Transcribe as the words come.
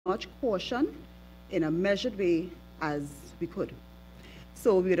much caution in a measured way as we could. So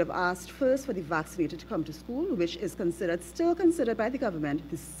we would have asked first for the vaccinated to come to school, which is still considered by the government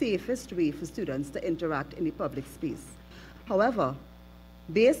the safest way for students to interact in the public space. However,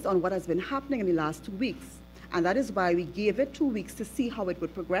 based on what has been happening in the last 2 weeks, and that is why we gave it 2 weeks to see how it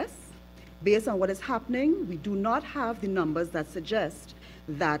would progress, based on what is happening, we do not have the numbers that suggest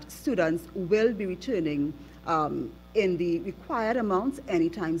that students will be returning in the required amounts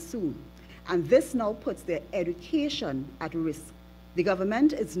anytime soon. And this now puts their education at risk. The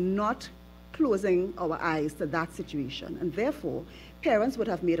government is not closing our eyes to that situation, and therefore parents would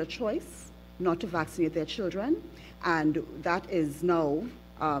have made a choice not to vaccinate their children, and that is now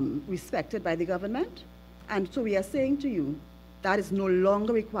respected by the government. And so we are saying to you, that is no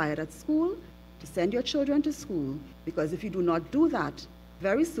longer required at school to send your children to school, because if you do not do that,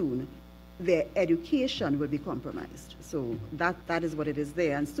 very soon their education will be compromised. So that is what it is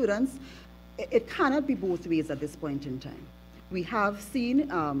there. And students, it cannot be both ways at this point in time. We have seen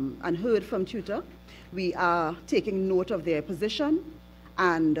and heard from tutor. We are taking note of their position,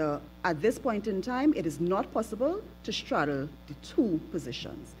 and at this point in time, it is not possible to straddle the two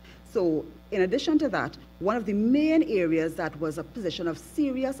positions. So in addition to that, one of the main areas that was a position of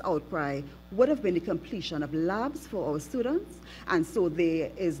serious outcry would have been the completion of labs for our students. And so there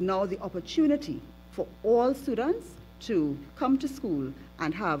is now the opportunity for all students to come to school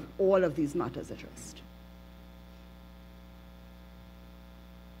and have all of these matters addressed.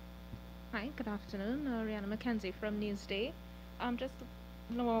 Hi, good afternoon. Rihanna McKenzie from Newsday. Just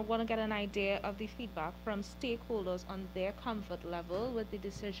want to get an idea of the feedback from stakeholders on their comfort level with the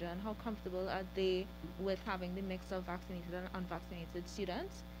decision. How comfortable are they with having the mix of vaccinated and unvaccinated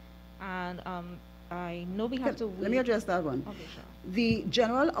students? And I know we have to wait. Let me address that one. Okay, sure. The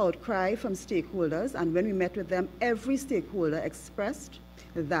general outcry from stakeholders, and when we met with them, every stakeholder expressed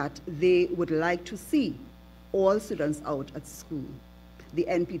that they would like to see all students out at school. The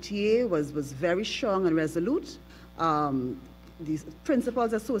NPTA was very strong and resolute. The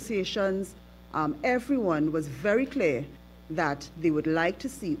principals associations, everyone was very clear that they would like to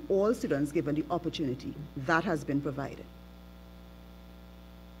see all students given the opportunity. That has been provided.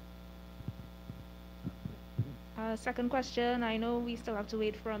 Second question, I know we still have to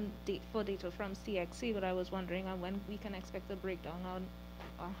wait for data from CXC, but I was wondering when we can expect a breakdown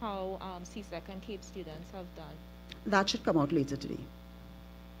on how CSEC and CAPE students have done. That should come out later today.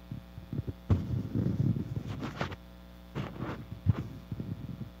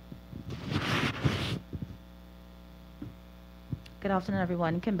 Good afternoon,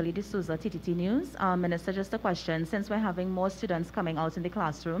 everyone. Kimberly D'Souza, TTT News. Minister, just a question. Since we're having more students coming out in the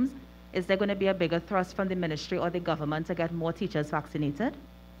classrooms, is there going to be a bigger thrust from the ministry or the government to get more teachers vaccinated?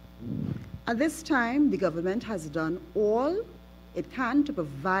 At this time, the government has done all it can to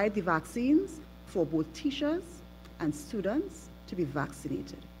provide the vaccines for both teachers and students to be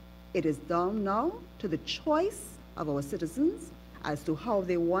vaccinated. It is down now to the choice of our citizens as to how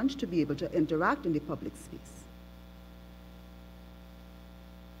they want to be able to interact in the public space.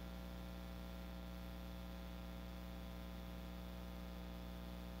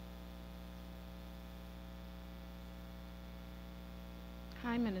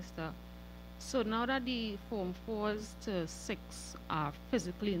 Hi, Minister. So now that the Form 4s to 6 are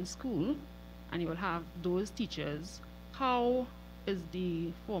physically in school, and you will have those teachers, how is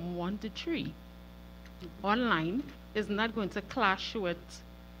the Form 1 to 3 online? Isn't that going to clash with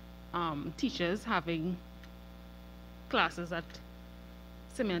teachers having classes at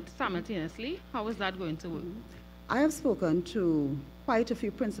simultaneously? How is that going to work? I have spoken to quite a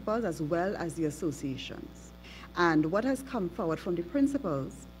few principals as well as the associations. And what has come forward from the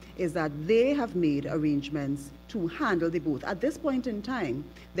principals is that they have made arrangements to handle the both. At this point in time,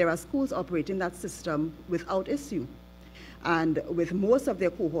 there are schools operating that system without issue, and with most of their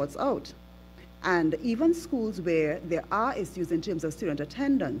cohorts out. And even schools where there are issues in terms of student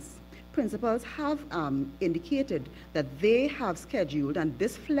attendance, principals have indicated that they have scheduled, and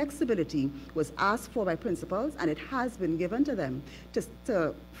this flexibility was asked for by principals, and it has been given to them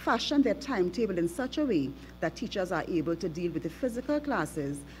to fashion their timetable in such a way that teachers are able to deal with the physical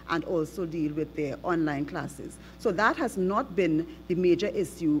classes and also deal with their online classes. So that has not been the major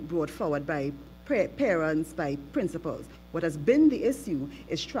issue brought forward by parents, by principals. What has been the issue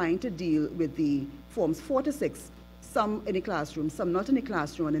is trying to deal with the Forms 4 to 6, some in the classroom, some not in the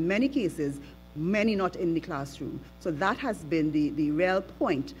classroom, and in many cases, many not in the classroom. So that has been the real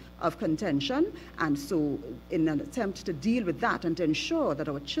point of contention. And so in an attempt to deal with that and to ensure that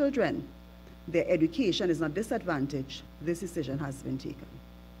our children, their education is not disadvantaged, this decision has been taken.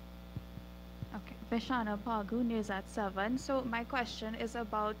 Okay, Beshana Pagu, News at 7. So my question is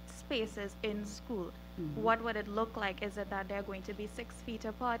about spaces in school. What would it look like? Is it that they're going to be 6 feet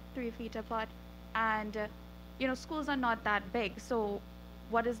apart, 3 feet apart? And, schools are not that big. So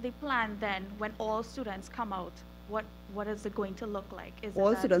what is the plan then when all students come out? What is it going to look like? Is All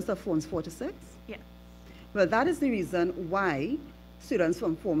it that, students of forms 4 to 6? Yeah. Well, that is the reason why students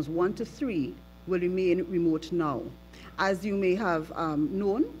from forms 1 to 3 will remain remote now. As you may have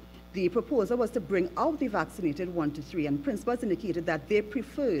known, the proposal was to bring out the vaccinated 1 to 3, and principals indicated that they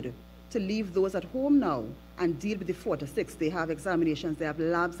preferred to leave those at home now and deal with the 4 to 6. They have examinations, they have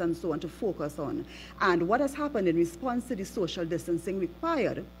labs and so on to focus on. And what has happened in response to the social distancing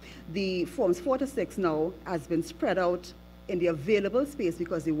required, the forms 4 to 6 now has been spread out in the available space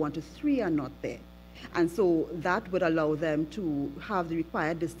because the 1 to 3 are not there. And so that would allow them to have the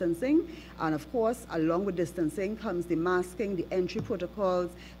required distancing. And of course, along with distancing comes the masking, the entry protocols,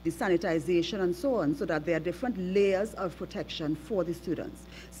 the sanitization, and so on, so that there are different layers of protection for the students.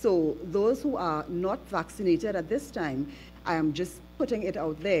 So those who are not vaccinated at this time, I am just putting it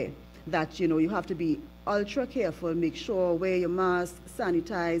out there that, you have to be ultra careful, make sure wear your mask,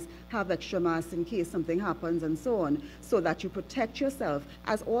 sanitize, have extra masks in case something happens and so on, so that you protect yourself,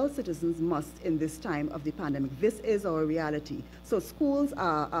 as all citizens must in this time of the pandemic. This is our reality. So schools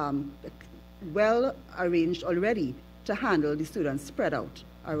are well arranged already to handle the students spread out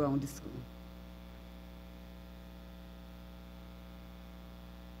around the school.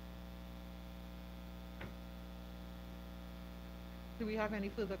 Do we have any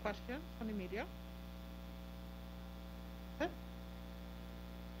further questions from the media?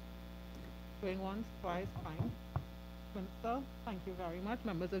 Going once, twice, fine. Minister, thank you very much.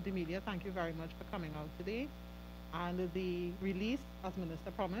 Members of the media, thank you very much for coming out today. And the release, as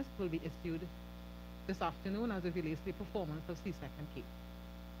Minister promised, will be issued this afternoon as it relates to the performance of C2K.